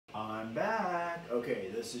Okay,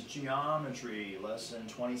 this is geometry, lesson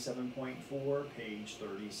 27.4, page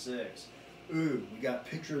 36. Ooh, we got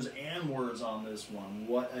pictures and words on this one.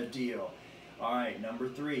 What a deal. All right, number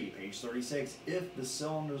 3, page 36. If the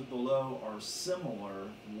cylinders below are similar,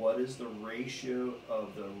 what is the ratio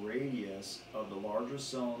of the radius of the larger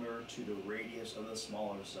cylinder to the radius of the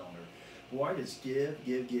smaller cylinder? Boy, just give.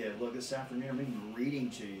 Look, this afternoon I'm even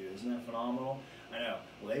reading to you. Isn't that phenomenal? I know.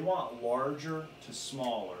 Well, they want larger to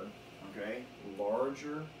smaller, okay?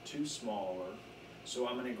 Larger to smaller. So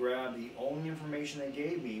I'm going to grab the only information they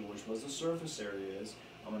gave me, which was the surface areas.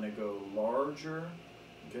 I'm going to go larger,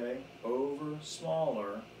 okay, over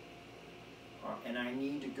smaller. And I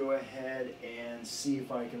need to go ahead and see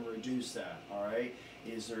if I can reduce that, all right?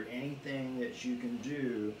 Is there anything that you can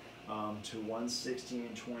do to 116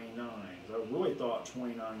 and 29? I really thought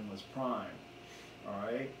 29 was prime, all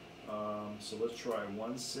right? So let's try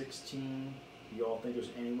 116. Y'all think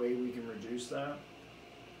there's any way we can reduce that?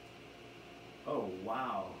 Oh,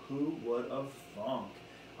 wow, who would have thunk?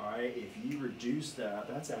 All right, if you reduce that,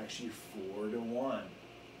 that's actually 4 to 1.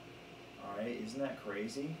 All right, isn't that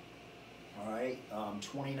crazy? All right,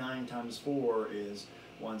 29 times 4 is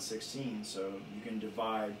 116, so you can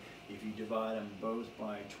divide, if you divide them both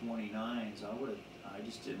by 29s, I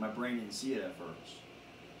just did, my brain didn't see it at first.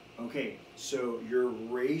 Okay, so your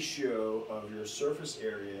ratio of your surface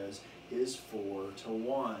areas is 4 to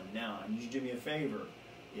 1. Now, I need you to do me a favor.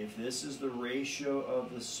 If this is the ratio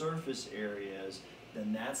of the surface areas,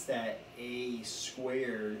 then that's that A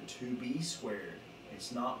squared to B squared.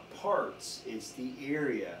 It's not parts, it's the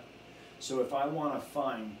area. So if I want to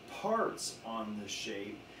find parts on the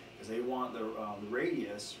shape, because they want the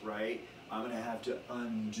radius, right, I'm going to have to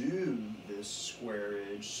undo this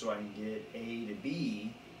squareage so I can get A to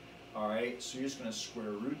B. All right, so you're just going to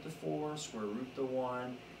square root the 4, square root the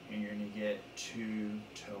 1, and you're going to get 2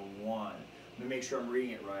 to 1. Let me make sure I'm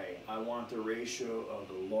reading it right. I want the ratio of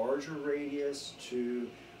the larger radius to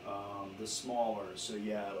the smaller. So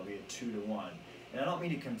yeah, it'll be a 2 to 1. And I don't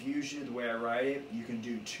mean to confuse you the way I write it. You can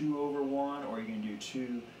do 2 over 1 or you can do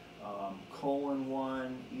 2 colon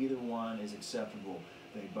 1. Either one is acceptable.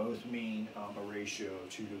 They both mean a ratio of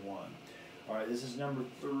 2 to 1. All right, this is number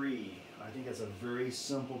 3. I think that's a very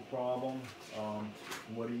simple problem.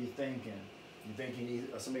 What are you thinking? You think you need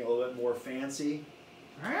something a little bit more fancy?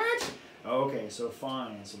 Okay, so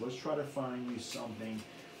fine. So let's try to find you something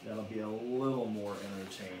that'll be a little more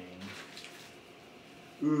entertaining.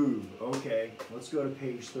 Ooh, okay. Let's go to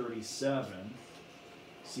page 37.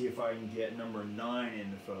 See if I can get number 9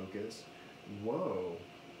 into focus. Whoa.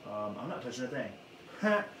 I'm not touching a thing.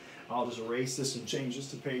 I'll just erase this and change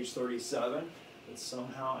this to page 37. But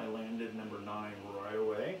somehow I landed number 9 right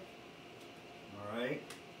away. All right.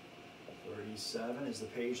 37 is the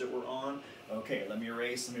page that we're on. Okay, let me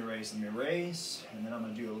erase, and then I'm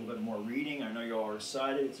going to do a little bit more reading. I know you all are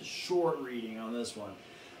excited. It's a short reading on this one.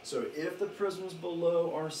 So if the prisms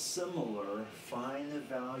below are similar, find the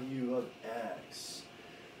value of x.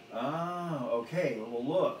 Ah, okay, well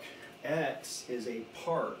look, x is a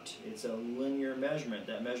part. It's a linear measurement,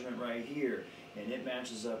 that measurement right here. And it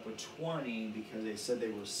matches up with 20 because they said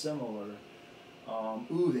they were similar.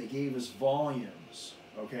 Ooh, they gave us volumes.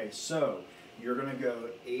 Okay, so you're going to go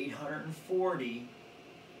 840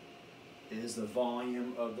 is the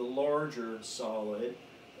volume of the larger solid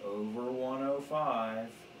over 105,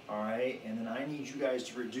 all right? And then I need you guys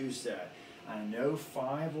to reduce that. I know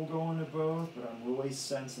 5 will go into both, but I'm really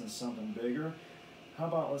sensing something bigger. How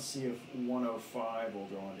about let's see if 105 will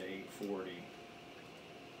go into 840.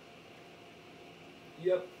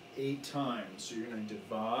 Yep, 8 times. So you're going to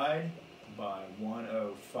divide by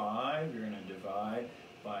 105, you're going to divide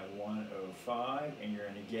by 105, and you're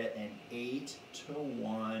going to get an 8 to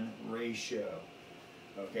 1 ratio.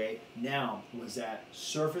 Okay, now, was that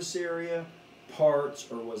surface area, parts,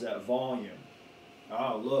 or was that volume?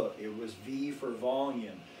 Oh, look, it was V for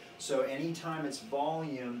volume. So anytime it's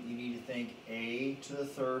volume, you need to think A to the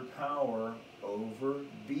 3rd power over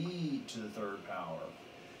B to the 3rd power.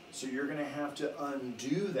 So you're going to have to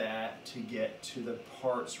undo that to get to the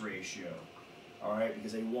parts ratio, all right,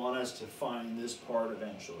 because they want us to find this part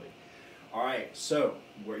eventually. All right, so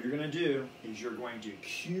what you're going to do is you're going to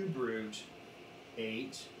cube root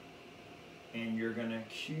 8, and you're going to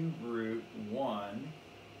cube root 1,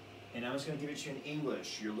 and I'm just going to give it to you in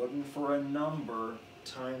English. You're looking for a number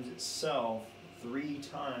times itself 3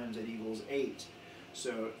 times that equals 8.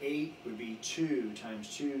 So 8 would be 2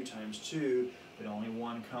 times 2 times 2, but only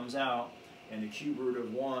 1 comes out. And the cube root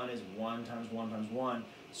of 1 is 1 times 1 times 1.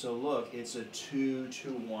 So look, it's a 2 to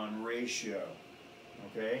 1 ratio.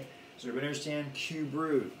 Okay? So everybody understand cube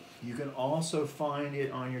root. You can also find it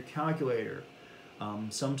on your calculator.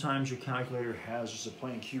 Sometimes your calculator has just a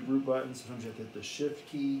plain cube root button. Sometimes you have to hit the shift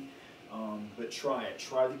key. But try it.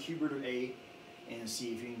 Try the cube root of 8 and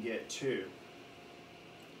see if you can get 2.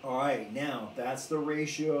 Alright, now that's the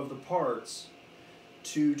ratio of the parts.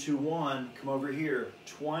 2 to 1. Come over here.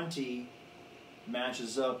 20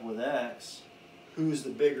 matches up with X. Who's the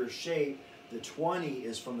bigger shape? The 20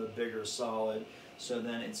 is from the bigger solid. So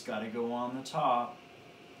then it's got to go on the top.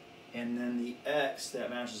 And then the X that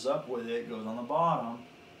matches up with it goes on the bottom.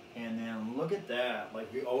 And then look at that.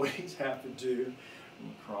 Like we always have to do.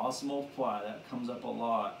 Cross multiply. That comes up a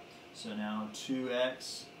lot. So now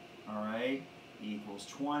 2x, alright, equals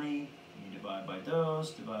 20. You divide by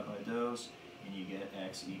those, and you get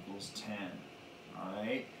x equals 10.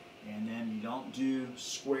 Alright? And then you don't do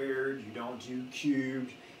squared, you don't do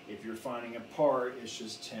cubed. If you're finding a part, it's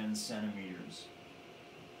just 10 centimeters.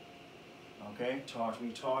 Okay, talk to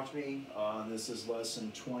me. This is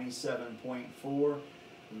lesson 27.4.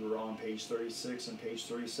 We were on page 36 and page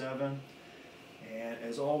 37. And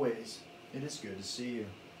as always, it is good to see you.